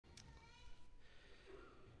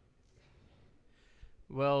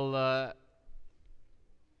Well,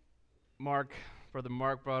 Brother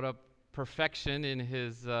Mark brought up perfection in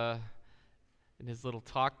his little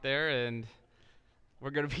talk there, and we're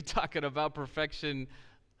going to be talking about perfection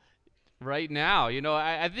right now.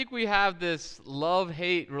 I think we have this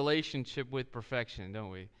love-hate relationship with perfection,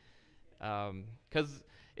 don't we? Because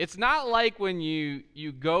it's not like when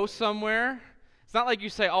you go somewhere, it's not like you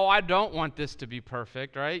say, oh, I don't want this to be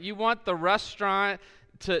perfect, right? You want the restaurant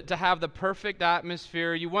to have the perfect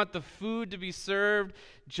atmosphere. You want the food to be served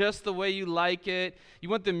just the way you like it. You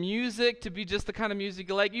want the music to be just the kind of music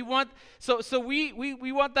you like. So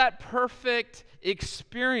we want that perfect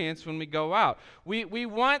experience when we go out. We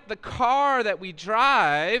want the car that we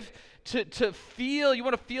drive to feel. You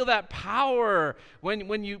want to feel that power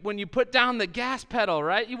when you put down the gas pedal,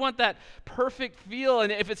 right? You want that perfect feel.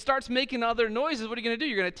 And if it starts making other noises, what are you going to do?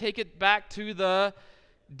 You're going to take it back to the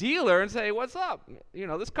dealer and say, what's up?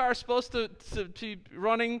 This car is supposed to be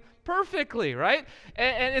running perfectly, right?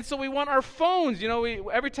 And so we want our phones.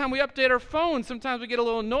 Every time we update our phones, sometimes we get a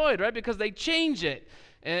little annoyed, right? Because they change it.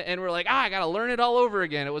 And we're like, I got to learn it all over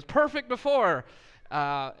again. It was perfect before.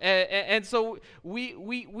 And so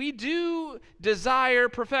we do desire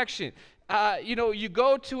perfection. You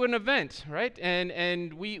go to an event, right?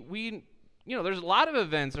 And we there's a lot of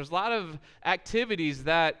events. There's a lot of activities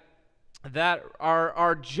that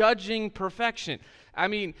are judging perfection. I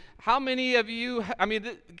mean, how many of you,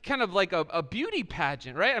 kind of like a beauty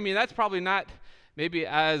pageant, right? That's probably not maybe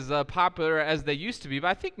as popular as they used to be, but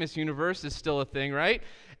I think Miss Universe is still a thing, right?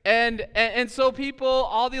 And so people,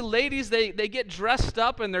 all the ladies, they get dressed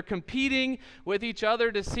up and they're competing with each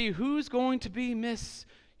other to see who's going to be Miss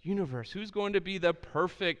Universe, who's going to be the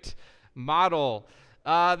perfect model.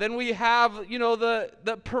 Then we have,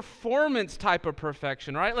 the performance type of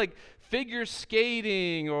perfection, right? Like figure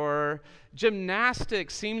skating or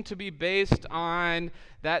gymnastics seem to be based on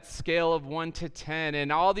that scale of 1 to 10.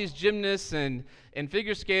 And all these gymnasts and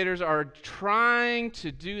figure skaters are trying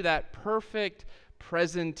to do that perfect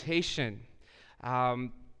presentation.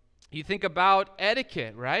 You think about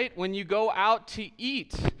etiquette, right? When you go out to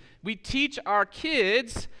eat, we teach our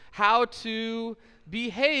kids how to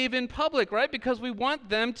behave in public, right? Because we want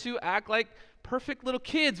them to act like perfect little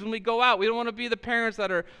kids when we go out. We don't want to be the parents that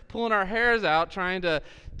are pulling our hairs out trying to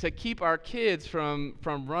keep our kids from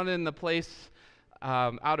running the place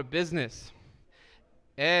out of business.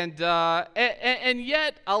 And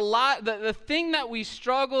yet the thing that we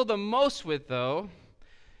struggle the most with, though,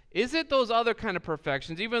 isn't those other kind of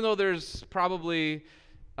perfections, even though there's probably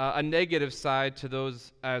a negative side to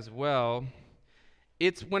those as well.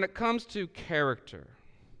 It's when it comes to character.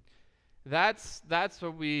 That's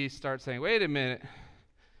what we start saying, wait a minute,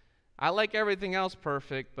 I like everything else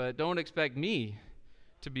perfect, but don't expect me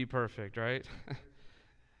to be perfect, right?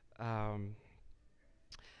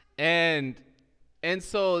 And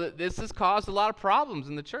so this has caused a lot of problems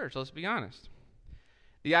in the church, let's be honest.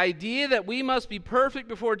 The idea that we must be perfect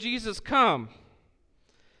before Jesus comes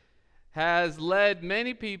has led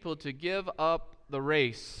many people to give up the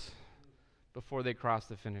race before they cross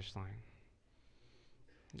the finish line.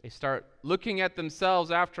 They start looking at themselves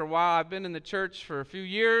after a while. I've been in the church for a few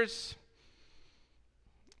years.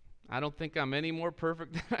 I don't think I'm any more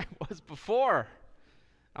perfect than I was before.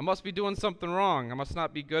 I must be doing something wrong. I must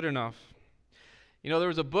not be good enough. There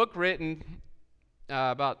was a book written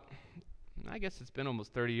about, I guess it's been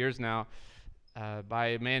almost 30 years now, by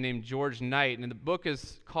a man named George Knight. And the book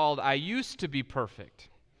is called I Used to Be Perfect.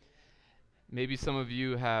 Maybe some of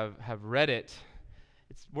you have read it.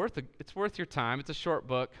 It's worth your time. It's a short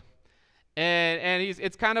book, and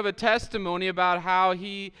it's kind of a testimony about how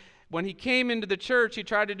when he came into the church, he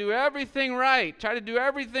tried to do everything right, tried to do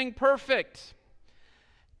everything perfect,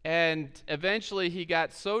 and eventually he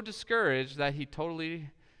got so discouraged that he totally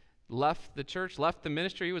left the church, left the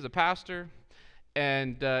ministry. He was a pastor,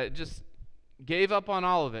 and just gave up on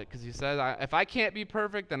all of it because he said, if I can't be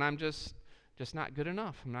perfect, then I'm just not good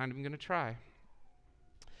enough. I'm not even going to try.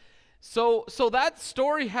 So that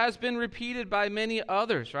story has been repeated by many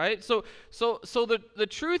others, right? So the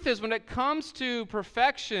truth is, when it comes to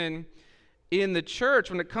perfection in the church,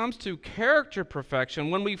 when it comes to character perfection,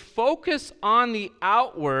 when we focus on the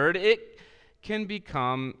outward, it can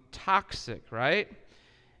become toxic, right?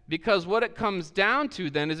 Because what it comes down to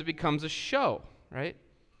then is it becomes a show, right?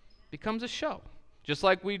 It becomes a show. Just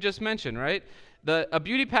like we just mentioned, right? A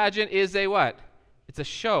beauty pageant is a what? It's a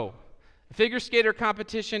show. A figure skater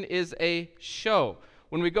competition is a show.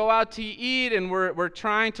 When we go out to eat and we're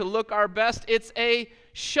trying to look our best, it's a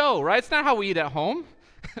show, right? It's not how we eat at home,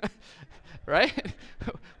 right?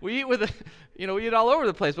 We eat we eat all over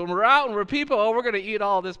the place. When we're out and we're people, we're going to eat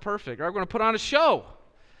all this perfect, right? We're going to put on a show,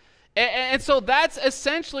 And so that's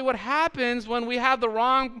essentially what happens when we have the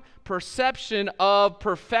wrong perception of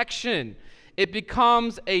perfection. It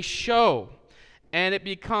becomes a show, and it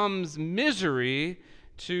becomes misery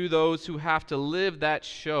to those who have to live that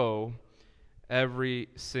show every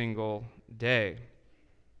single day.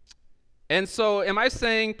 And so, am I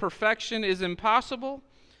saying perfection is impossible?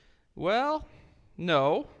 Well,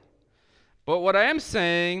 no. But what I am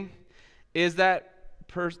saying is that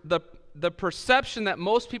the perception that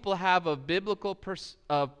most people have of biblical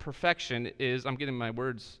of perfection is, I'm getting my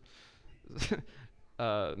words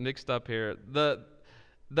mixed up here.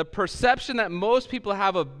 The perception that most people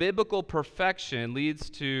have of biblical perfection leads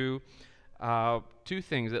to two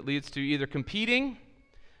things. It leads to either competing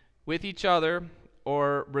with each other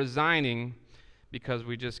or resigning because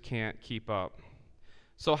we just can't keep up.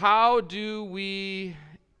 So how do we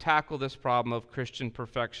tackle this problem of Christian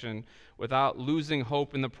perfection without losing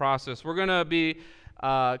hope in the process? We're going to be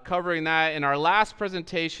covering that in our last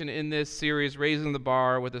presentation in this series, Raising the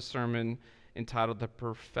Bar, with a sermon entitled The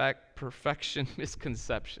Perfection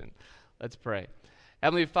Misconception. Let's pray.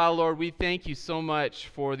 Heavenly Father, Lord, we thank you so much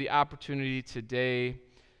for the opportunity today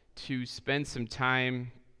to spend some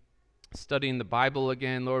time studying the Bible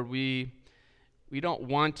again. Lord, we don't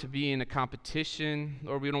want to be in a competition.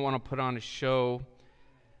 Lord, we don't want to put on a show.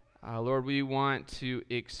 Lord, we want to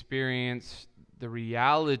experience the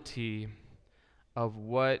reality of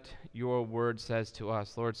what your word says to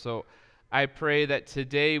us, Lord. So I pray that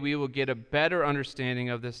today we will get a better understanding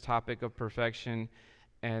of this topic of perfection,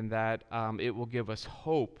 and that it will give us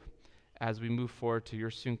hope as we move forward to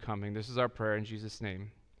your soon coming. This is our prayer in Jesus'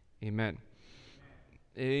 name. Amen.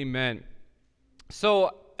 Amen.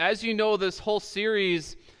 So, as you know, this whole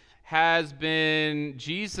series has been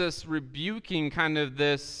Jesus rebuking kind of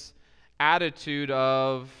this attitude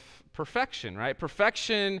of perfection, right?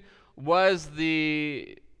 Perfection was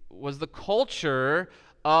the culture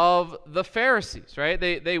of the Pharisees, right?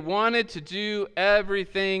 They wanted to do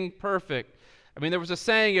everything perfect. I mean, there was a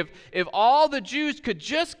saying, if all the Jews could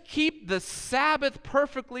just keep the Sabbath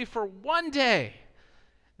perfectly for one day,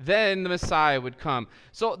 then the Messiah would come.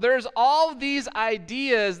 So there's all these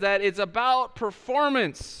ideas that it's about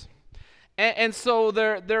performance. And so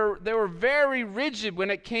they were very rigid when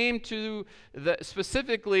it came to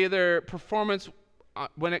specifically their performance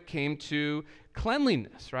when it came to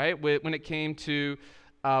cleanliness, right? When it came to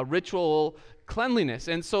ritual cleanliness.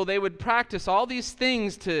 And so they would practice all these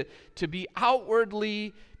things to be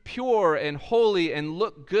outwardly pure and holy and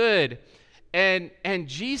look good. And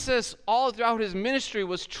Jesus, all throughout his ministry,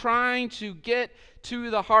 was trying to get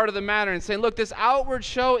to the heart of the matter and saying, look, this outward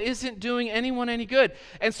show isn't doing anyone any good.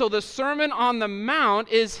 And so the Sermon on the Mount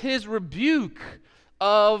is his rebuke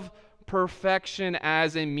of perfection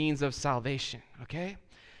as a means of salvation, okay?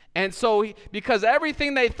 And so, because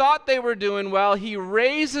everything they thought they were doing well, he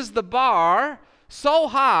raises the bar so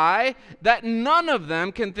high that none of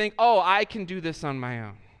them can think, oh, I can do this on my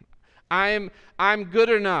own. I'm good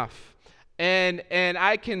enough. And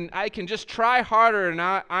I can just try harder,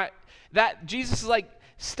 and that Jesus is like,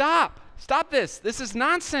 stop this. This is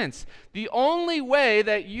nonsense. The only way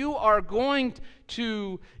that you are going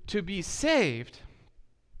to be saved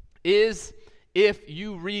is if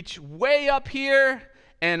you reach way up here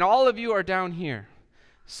and all of you are down here.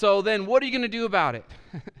 So then what are you going to do about it?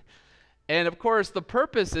 And of course, the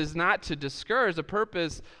purpose is not to discourage. The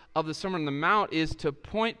purpose of the Sermon on the Mount is to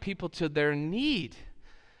point people to their need,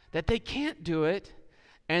 that they can't do it,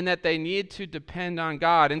 and that they need to depend on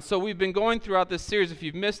God. And so we've been going throughout this series. If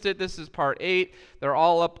you've missed it, this is part 8. They're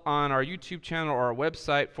all up on our YouTube channel or our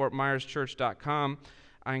website, fortmyerschurch.com.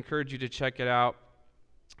 I encourage you to check it out.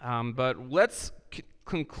 But let's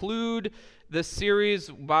conclude this series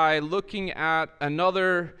by looking at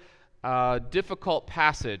another difficult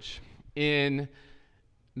passage in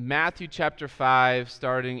Matthew chapter 5,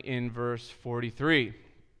 starting in verse 43.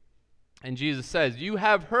 And Jesus says, "You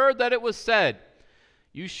have heard that it was said,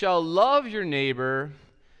 'You shall love your neighbor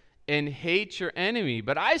and hate your enemy.'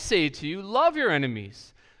 But I say to you, love your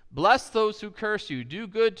enemies. Bless those who curse you. Do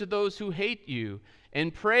good to those who hate you.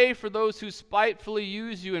 And pray for those who spitefully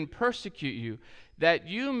use you and persecute you, that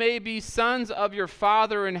you may be sons of your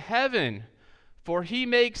Father in heaven. For he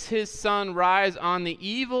makes his sun rise on the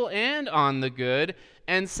evil and on the good,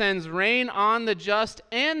 and sends rain on the just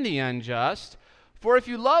and the unjust. For if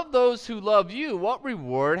you love those who love you, what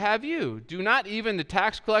reward have you? Do not even the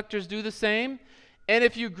tax collectors do the same? And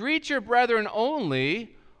if you greet your brethren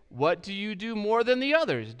only, what do you do more than the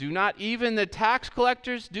others? Do not even the tax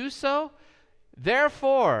collectors do so?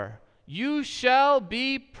 Therefore, you shall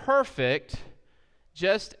be perfect,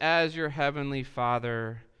 just as your heavenly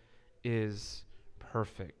Father is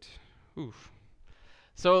perfect." Oof.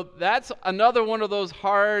 So that's another one of those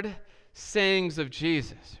hard sayings of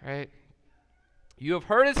Jesus, right? You have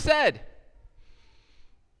heard it said,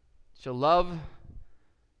 shall love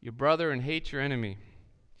your brother and hate your enemy.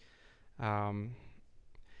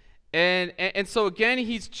 And so again,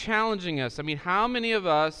 he's challenging us. I mean, how many of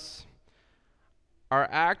us are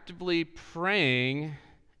actively praying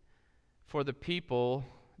for the people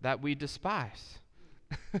that we despise?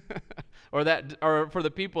 or for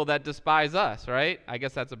the people that despise us, right? I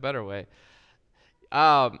guess that's a better way.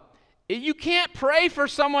 You can't pray for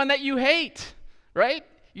someone that you hate, right?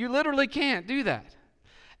 You literally can't do that.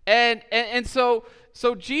 And so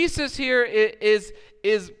Jesus here is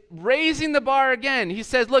raising the bar again. He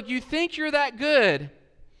says, look, you think you're that good,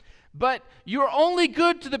 but you're only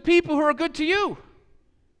good to the people who are good to you.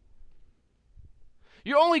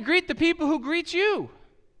 You only greet the people who greet you.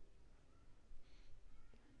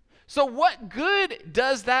 So what good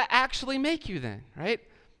does that actually make you then, right?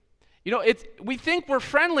 You know, we think we're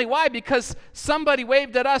friendly. Why? Because somebody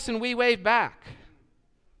waved at us and we waved back.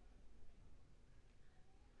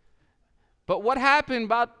 But what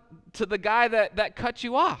happened to the guy that cut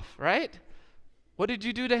you off, right? What did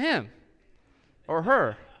you do to him or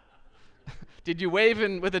her? Did you wave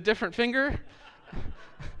with a different finger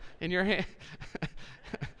in your hand?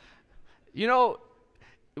 You know,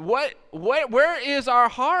 where is our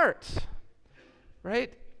heart,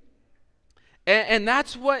 right? And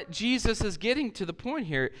that's what Jesus is getting to the point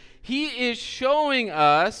here. He is showing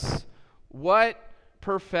us what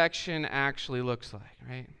perfection actually looks like,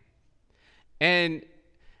 right? And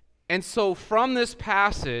so from this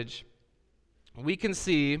passage, we can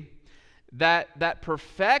see that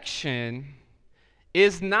perfection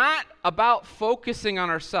is not about focusing on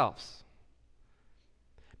ourselves,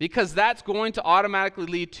 because that's going to automatically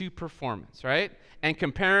lead to performance, right? And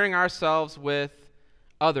comparing ourselves with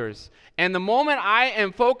others. And the moment I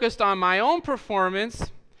am focused on my own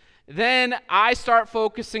performance, then I start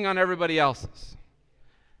focusing on everybody else's.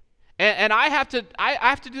 And I have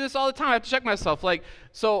to do this all the time. I have to check myself. Like,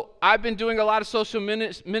 so I've been doing a lot of social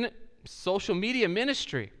media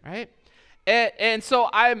ministry, right? And so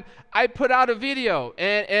I put out a video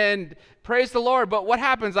and praise the Lord. But what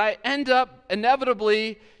happens? I end up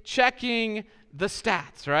inevitably checking the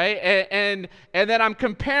stats, right? And then I'm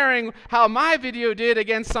comparing how my video did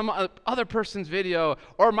against some other person's video,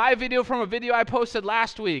 or my video from a video I posted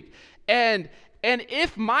last week. And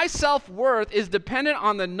if my self-worth is dependent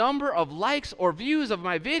on the number of likes or views of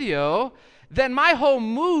my video, then my whole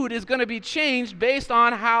mood is going to be changed based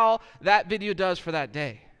on how that video does for that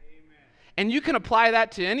day. Amen. And you can apply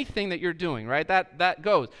that to anything that you're doing, right? That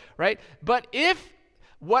goes, right? But if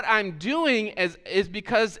what I'm doing is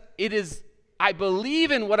because I believe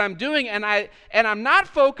in what I'm doing, and I'm not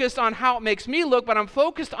focused on how it makes me look, but I'm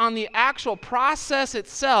focused on the actual process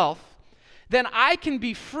itself, then I can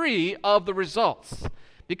be free of the results,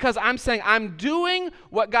 because I'm saying I'm doing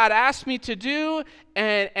what God asked me to do,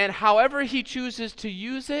 and however he chooses to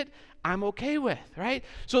use it, I'm okay with, right?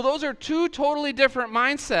 So those are two totally different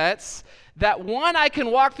mindsets, that one, I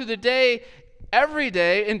can walk through the day every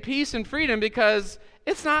day in peace and freedom, because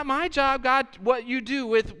it's not my job, God, what you do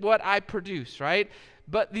with what I produce, right?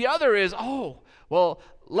 But the other is,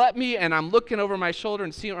 and I'm looking over my shoulder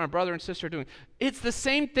and seeing what my brother and sister are doing. It's the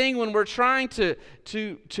same thing when we're trying to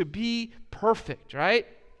be perfect, right?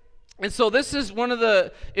 And so this is one of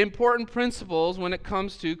the important principles when it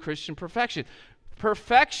comes to Christian perfection.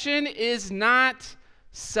 Perfection is not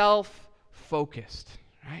self-focused,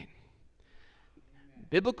 right?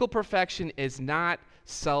 Biblical perfection is not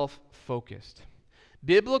self-focused.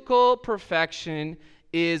 Biblical perfection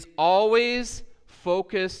is always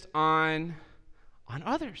focused on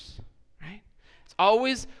others, right? It's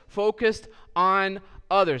always focused on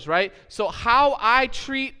others, right? So how I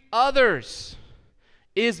treat others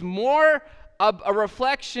is more of a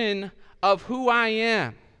reflection of who I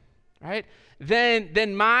am, right?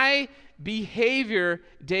 Than my behavior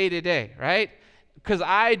day to day, right? Because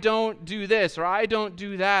I don't do this, or I don't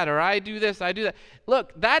do that, or I do this, I do that.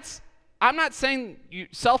 Look, I'm not saying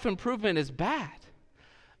self-improvement is bad,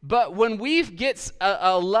 but when we get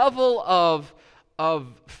a level of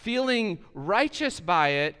feeling righteous by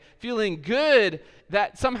it, feeling good,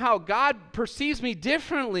 that somehow God perceives me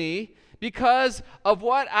differently because of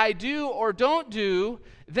what I do or don't do,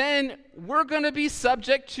 then we're going to be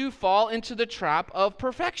subject to fall into the trap of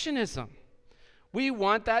perfectionism. We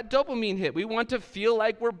want that dopamine hit. We want to feel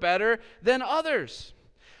like we're better than others.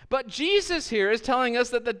 But Jesus here is telling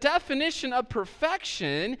us that the definition of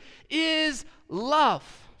perfection is love,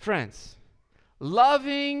 friends.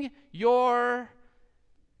 Loving your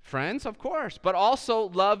friends, of course, but also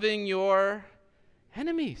loving your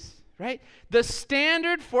enemies, right? The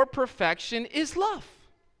standard for perfection is love.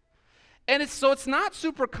 And it's not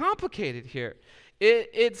super complicated here.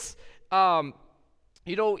 It's sometimes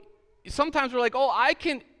we're like, oh, I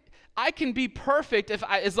can be perfect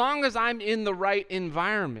as long as I'm in the right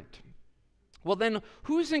environment. Well, then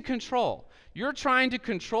who's in control? You're trying to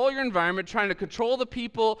control your environment, trying to control the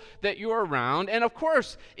people that you're around. And of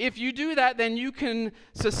course, if you do that, then you can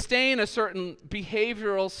sustain a certain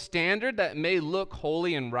behavioral standard that may look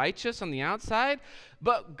holy and righteous on the outside.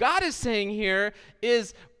 But God is saying here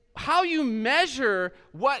is how you measure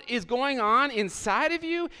what is going on inside of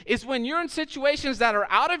you is when you're in situations that are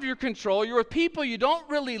out of your control, you're with people you don't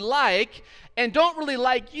really like and don't really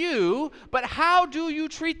like you, but how do you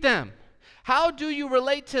treat them? How do you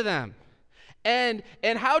relate to them? And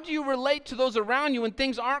how do you relate to those around you when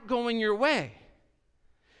things aren't going your way?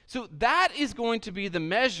 So that is going to be the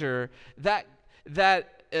measure that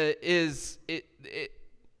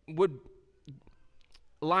would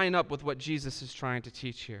line up with what Jesus is trying to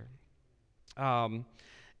teach here.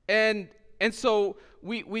 And so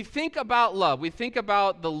we think about love. We think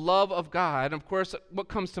about the love of God. And of course, what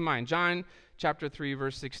comes to mind? John chapter 3,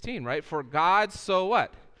 verse 16, right? For God so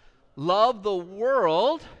what? Loved the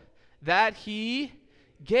world that he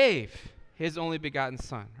gave his only begotten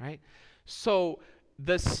Son, right? So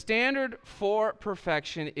the standard for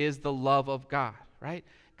perfection is the love of God, right?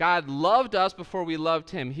 God loved us before we loved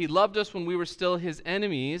him. He loved us when we were still his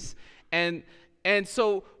enemies. And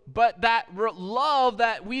so, but that love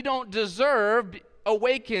that we don't deserve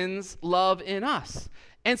awakens love in us.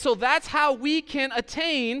 And so that's how we can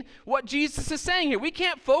attain what Jesus is saying here. We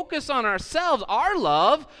can't focus on ourselves, our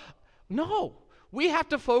love. No, we have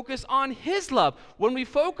to focus on his love. When we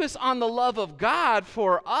focus on the love of God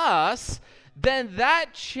for us, then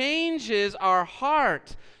that changes our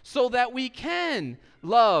heart so that we can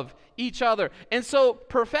love each other. And so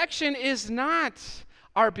perfection is not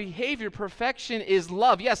our behavior. Perfection is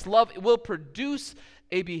love. Yes, love will produce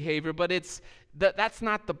a behavior, but that's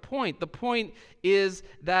not the point. The point is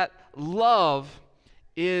that love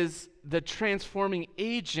is the transforming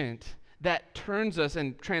agent that turns us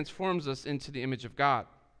and transforms us into the image of God.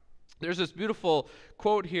 There's this beautiful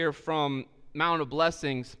quote here from Mount of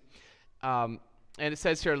Blessings, and it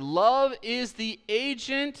says here, love is the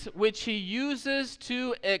agent which he uses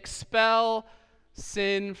to expel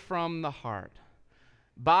sin from the heart.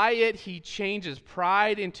 By it he changes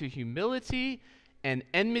pride into humility and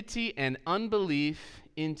enmity and unbelief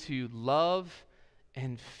into love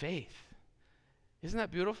and faith. Isn't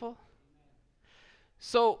that beautiful?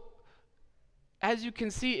 So, as you can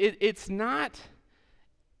see, it's not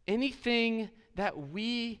anything that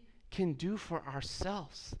we can do for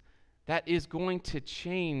ourselves that is going to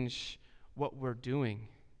change what we're doing.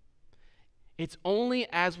 It's only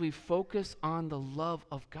as we focus on the love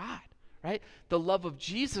of God, right? The love of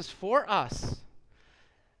Jesus for us.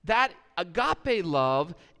 That agape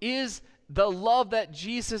love is the love that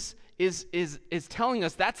Jesus is telling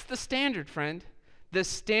us. That's the standard, friend. The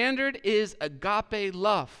standard is agape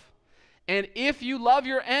love. And if you love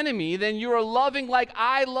your enemy, then you are loving like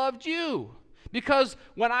I loved you. Because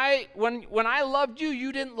when I loved you,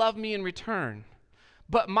 you didn't love me in return.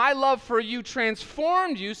 But my love for you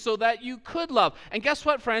transformed you so that you could love. And guess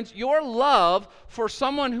what, friends? Your love for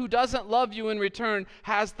someone who doesn't love you in return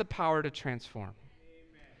has the power to transform.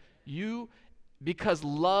 Amen. Because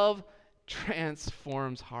love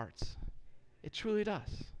transforms hearts. It truly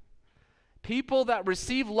does. People that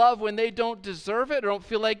receive love when they don't deserve it or don't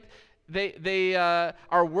feel like they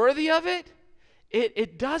are worthy of it,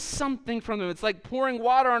 it does something from them. It's like pouring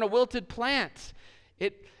water on a wilted plant.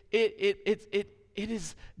 It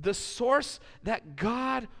is the source that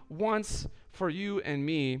God wants for you and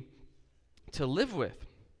me to live with.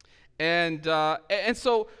 And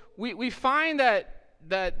so we find that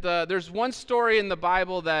there's one story in the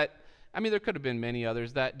Bible that, I mean, there could have been many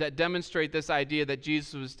others that demonstrate this idea that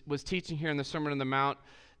Jesus was teaching here in the Sermon on the Mount.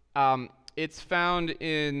 It's found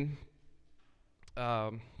in,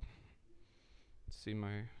 let's see my,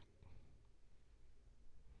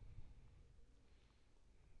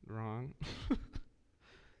 wrong.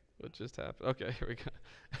 What just happened? Okay, here we go.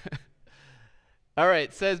 All right,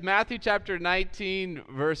 it says Matthew chapter 19,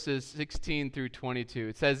 verses 16 through 22.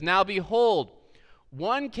 It says, "Now behold,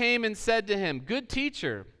 one came and said to him, 'Good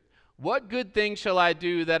teacher, what good thing shall I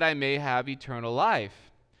do that I may have eternal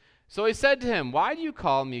life?' So he said to him, 'Why do you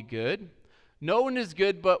call me good? No one is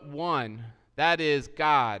good but one, that is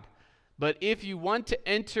God. But if you want to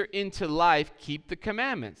enter into life, keep the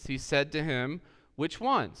commandments.' He said to him, 'Which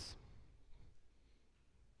ones?'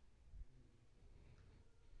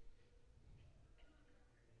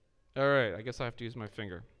 All right, I guess I have to use my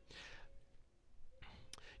finger.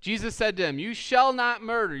 Jesus said to him, "You shall not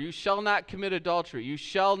murder, you shall not commit adultery, you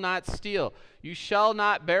shall not steal, you shall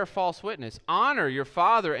not bear false witness. Honor your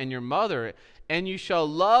father and your mother, and you shall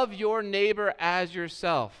love your neighbor as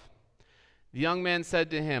yourself." The young man said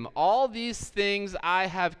to him, "All these things I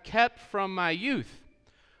have kept from my youth.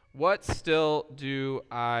 What still do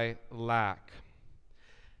I lack?"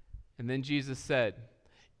 And then Jesus said,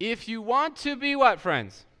 "If you want to be" what,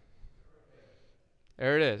 friends?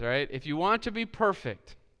 There it is, right? If you want to be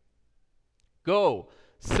perfect, go,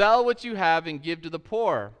 sell what you have and give to the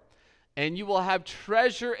poor, and you will have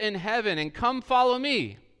treasure in heaven, and come follow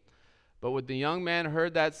me. But when the young man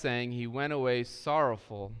heard that saying, he went away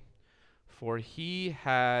sorrowful, for he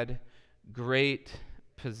had great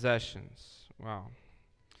possessions. Wow.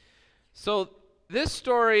 So this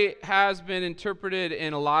story has been interpreted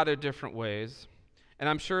in a lot of different ways, and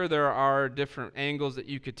I'm sure there are different angles that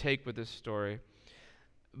you could take with this story.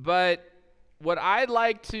 But what I'd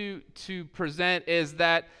like to present is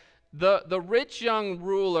that the rich young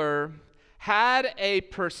ruler had a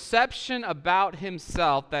perception about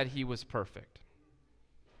himself that he was perfect,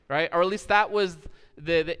 right? Or at least that was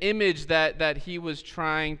the image that he was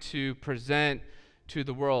trying to present to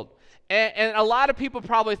the world. And a lot of people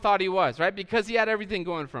probably thought he was, right? Because he had everything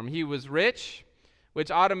going for him. He was rich, which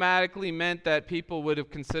automatically meant that people would have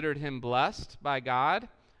considered him blessed by God.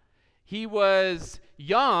 He was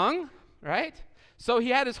young, right? So he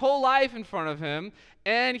had his whole life in front of him,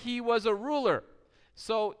 and he was a ruler.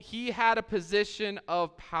 So he had a position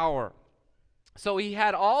of power. So he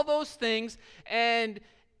had all those things, and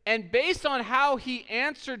based on how he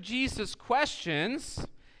answered Jesus' questions,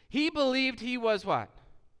 he believed he was what?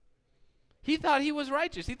 He thought he was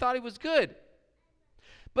righteous. He thought he was good.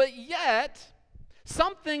 But yet,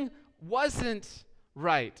 something wasn't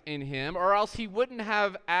right in him, or else he wouldn't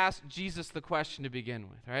have asked Jesus the question to begin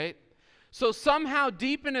with, right? So somehow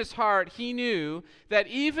deep in his heart, he knew that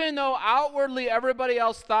even though outwardly everybody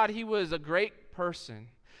else thought he was a great person,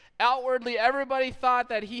 outwardly everybody thought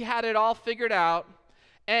that he had it all figured out,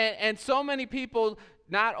 and so many people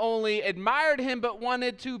not only admired him but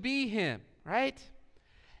wanted to be him, right?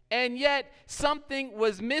 And yet something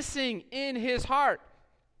was missing in his heart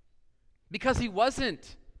because he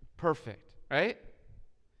wasn't perfect, right?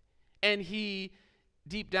 And he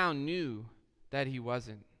deep down knew that he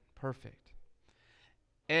wasn't perfect.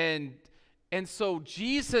 And so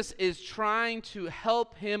Jesus is trying to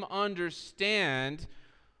help him understand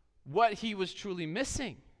what he was truly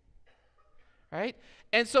missing, right?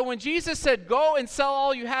 And so when Jesus said, "Go and sell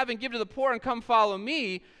all you have and give to the poor and come follow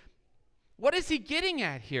me," what is he getting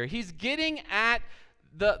at here? He's getting at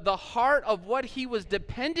the heart of what he was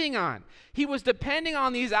depending on. He was depending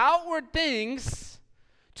on these outward things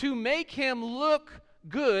to make him look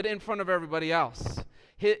good in front of everybody else.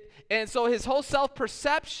 And so his whole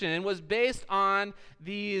self-perception was based on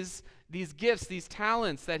these gifts, these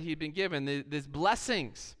talents that he'd been given, these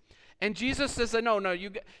blessings. And Jesus says, no,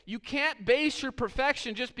 you can't base your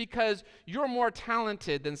perfection just because you're more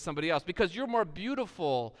talented than somebody else, because you're more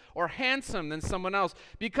beautiful or handsome than someone else,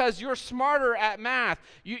 because you're smarter at math.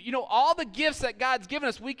 You know, all the gifts that God's given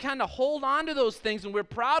us, we kind of hold on to those things, and we're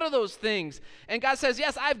proud of those things. And God says,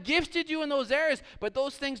 yes, I've gifted you in those areas, but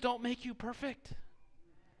those things don't make you perfect,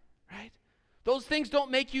 right? Those things don't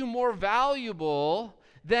make you more valuable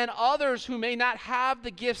than others who may not have the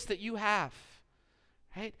gifts that you have,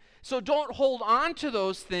 right? So don't hold on to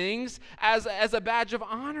those things as a badge of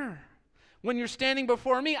honor. When you're standing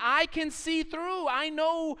before me, I can see through. I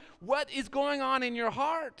know what is going on in your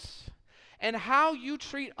heart and how you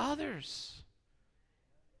treat others.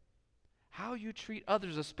 How you treat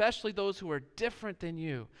others, especially those who are different than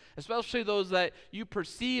you, especially those that you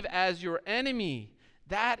perceive as your enemy.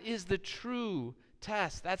 That is the true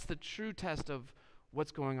test. That's the true test of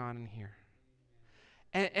what's going on in here.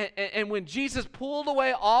 And when Jesus pulled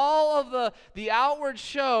away all of the outward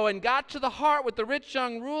show and got to the heart with the rich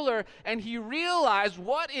young ruler, and he realized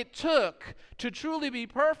what it took to truly be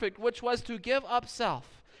perfect, which was to give up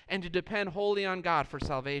self and to depend wholly on God for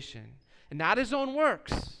salvation, and not his own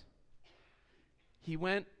works, he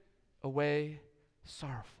went away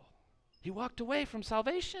sorrowful. He walked away from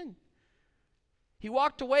salvation. He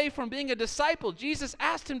walked away from being a disciple. Jesus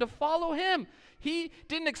asked him to follow him. He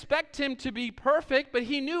didn't expect him to be perfect, but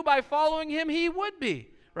he knew by following him he would be,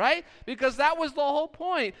 right? Because that was the whole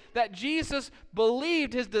point, that Jesus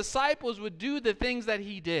believed his disciples would do the things that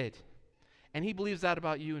he did. And he believes that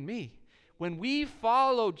about you and me. When we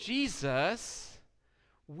follow Jesus,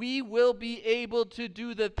 we will be able to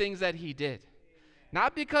do the things that he did.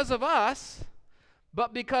 Not because of us,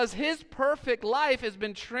 but because his perfect life has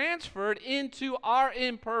been transferred into our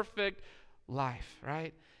imperfect life,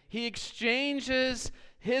 right? He exchanges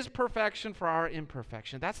his perfection for our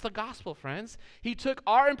imperfection. That's the gospel, friends. He took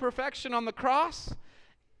our imperfection on the cross,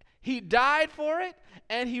 he died for it,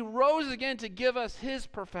 and he rose again to give us his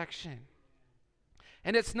perfection.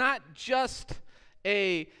 And it's not just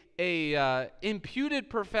a imputed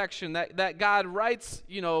perfection that God writes,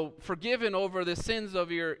 forgiven over the sins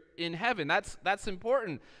of your in heaven. That's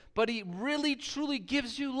important. But he really truly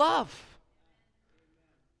gives you love.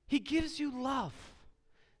 He gives you love.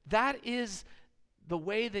 That is the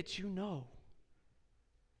way that you know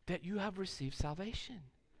that you have received salvation.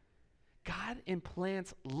 God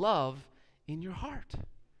implants love in your heart.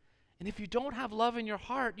 And if you don't have love in your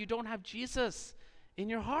heart, you don't have Jesus in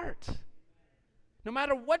your heart. No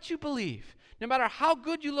matter what you believe, no matter how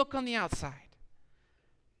good you look on the outside.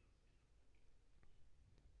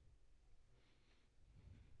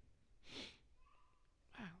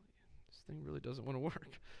 Wow, this thing really doesn't want to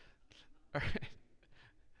work. All right.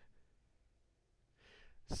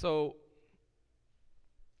 So,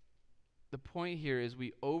 the point here is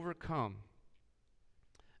we overcome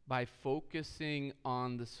by focusing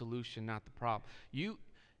on the solution, not the problem.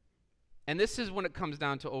 And this is when it comes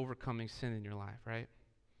down to overcoming sin in your life, right?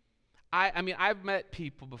 I mean, I've met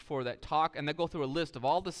people before that talk and they go through a list of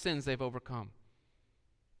all the sins they've overcome.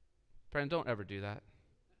 Friend, don't ever do that.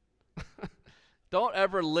 Don't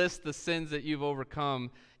ever list the sins that you've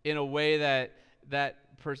overcome in a way that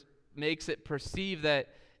makes it perceive that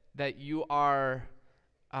you are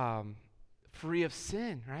free of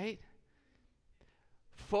sin, right?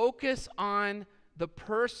 Focus on the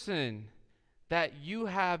person that you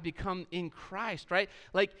have become in Christ, right?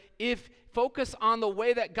 Like, focus on the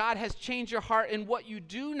way that God has changed your heart and what you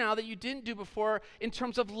do now that you didn't do before in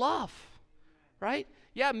terms of love, right?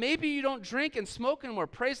 Yeah, maybe you don't drink and smoke anymore.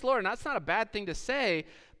 Praise the Lord, and that's not a bad thing to say,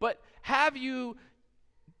 but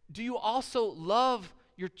do you also love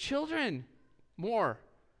your children more?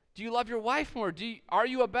 Do you love your wife more? Are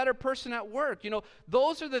you a better person at work?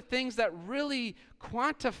 Those are the things that really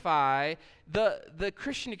quantify the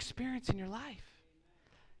Christian experience in your life.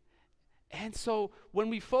 And so when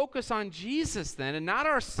we focus on Jesus then and not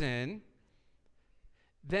our sin,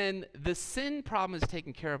 then the sin problem is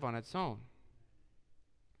taken care of on its own.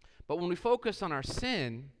 But when we focus on our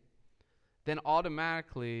sin, then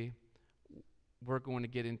automatically we're going to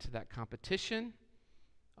get into that competition.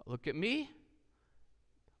 Look at me.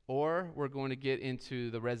 Or we're going to get into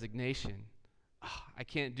the resignation. Oh, I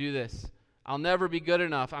can't do this. I'll never be good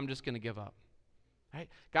enough. I'm just going to give up. Right?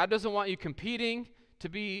 God doesn't want you competing to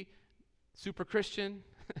be super Christian.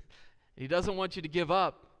 He doesn't want you to give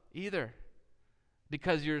up either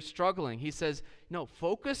because you're struggling. He says, no,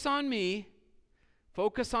 focus on me.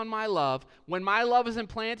 Focus on my love. When my love is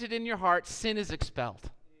implanted in your heart, sin is expelled.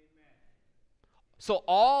 Amen. So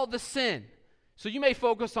all the sin. So you may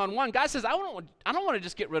focus on one. God says, I don't want to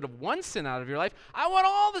just get rid of one sin out of your life. I want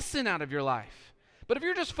all the sin out of your life. But if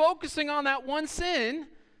you're just focusing on that one sin,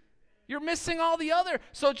 you're missing all the other.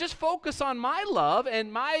 So just focus on my love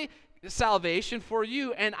and my salvation for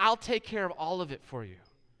you, and I'll take care of all of it for you.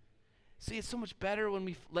 See, it's so much better when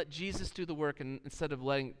we let Jesus do the work instead of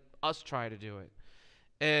letting us try to do it.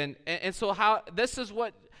 And so this is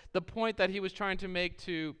what the point that he was trying to make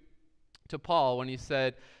to Paul when he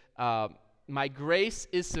said, my grace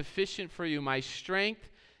is sufficient for you. My strength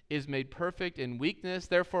is made perfect in weakness.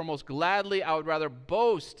 Therefore, most gladly, I would rather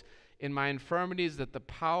boast in my infirmities that the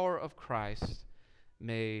power of Christ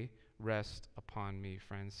may rest upon me,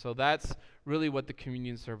 friends. So that's really what the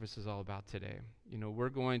communion service is all about today. We're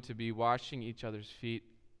going to be washing each other's feet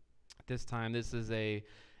at this time. This is an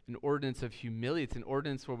ordinance of humility. It's an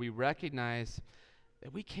ordinance where we recognize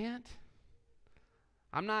that we can't.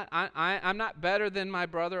 I'm not better than my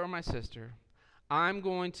brother or my sister. I'm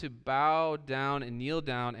going to bow down and kneel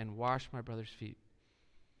down and wash my brother's feet.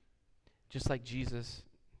 Just like Jesus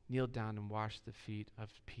kneeled down and washed the feet of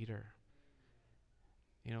Peter.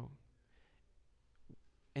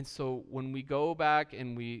 And so when we go back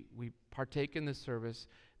and we partake in this service,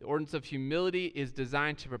 the ordinance of humility is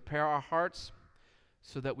designed to prepare our hearts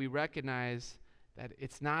so that we recognize that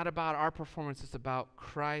it's not about our performance, it's about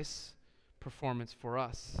Christ's performance for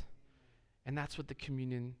us. And that's what the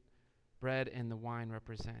communion bread and the wine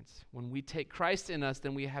represents. When we take Christ in us,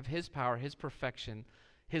 then we have his power, his perfection,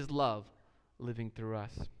 his love living through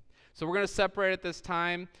us. So we're going to separate at this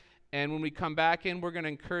time, and when we come back in, we're going to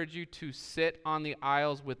encourage you to sit on the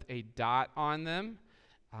aisles with a dot on them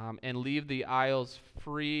and leave the aisles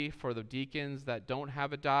free for the deacons that don't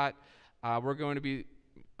have a dot. We're going to be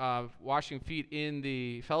washing feet in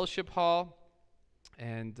the fellowship hall.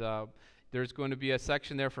 And there's going to be a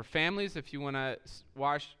section there for families if you want to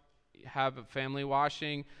have a family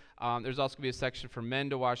washing. There's also going to be a section for men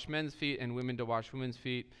to wash men's feet and women to wash women's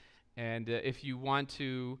feet. And if you want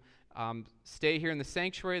to stay here in the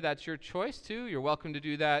sanctuary, that's your choice too. You're welcome to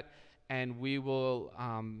do that. And we will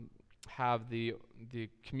have the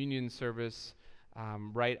communion service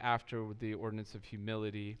right after the ordinance of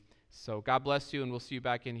humility. So God bless you, and we'll see you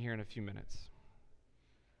back in here in a few minutes.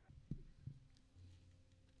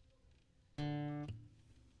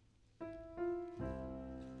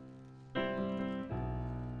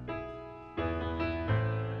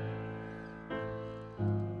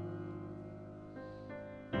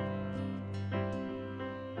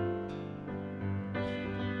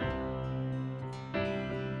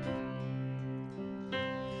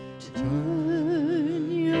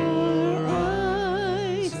 Turn your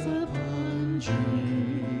eyes upon Jesus.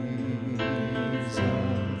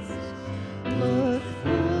 Look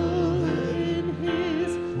full in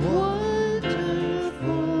His wonderful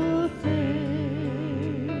face,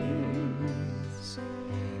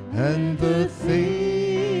 and the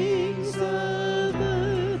things of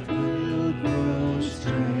earth will grow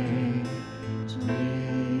strangely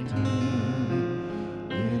dim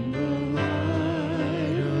in the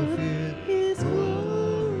light of His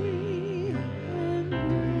glory and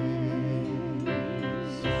grace.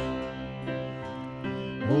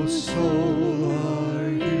 O soul, are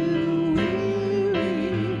you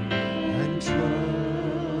weary and troubled?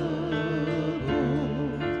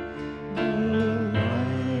 No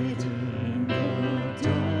light in the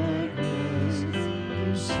darkness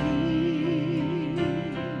you see.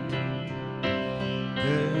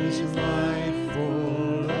 There's light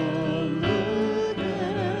for a look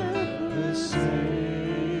at the Savior,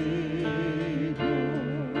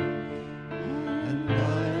 and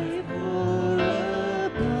life more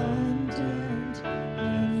abundant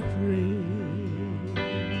and free.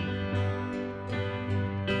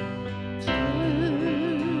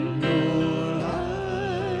 Turn your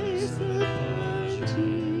eyes upon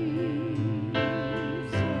Jesus.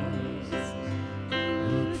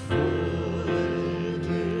 Look full in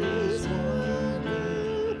His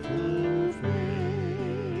wonderful face,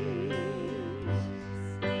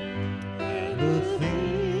 and the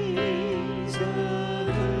things of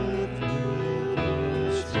earth will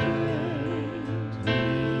grow strangely dim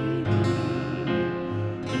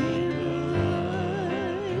in the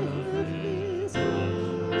light of His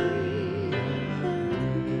glory and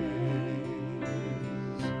grace.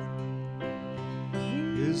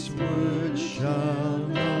 His word shall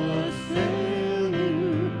not fail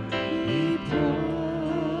you, He promised.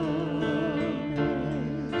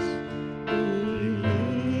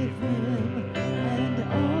 Believe Him, and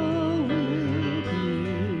all will be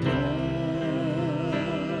well.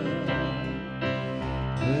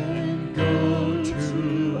 Then go to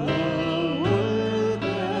a world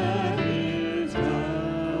that is dying.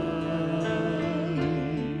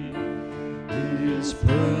 His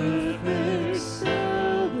perfect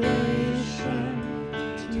salvation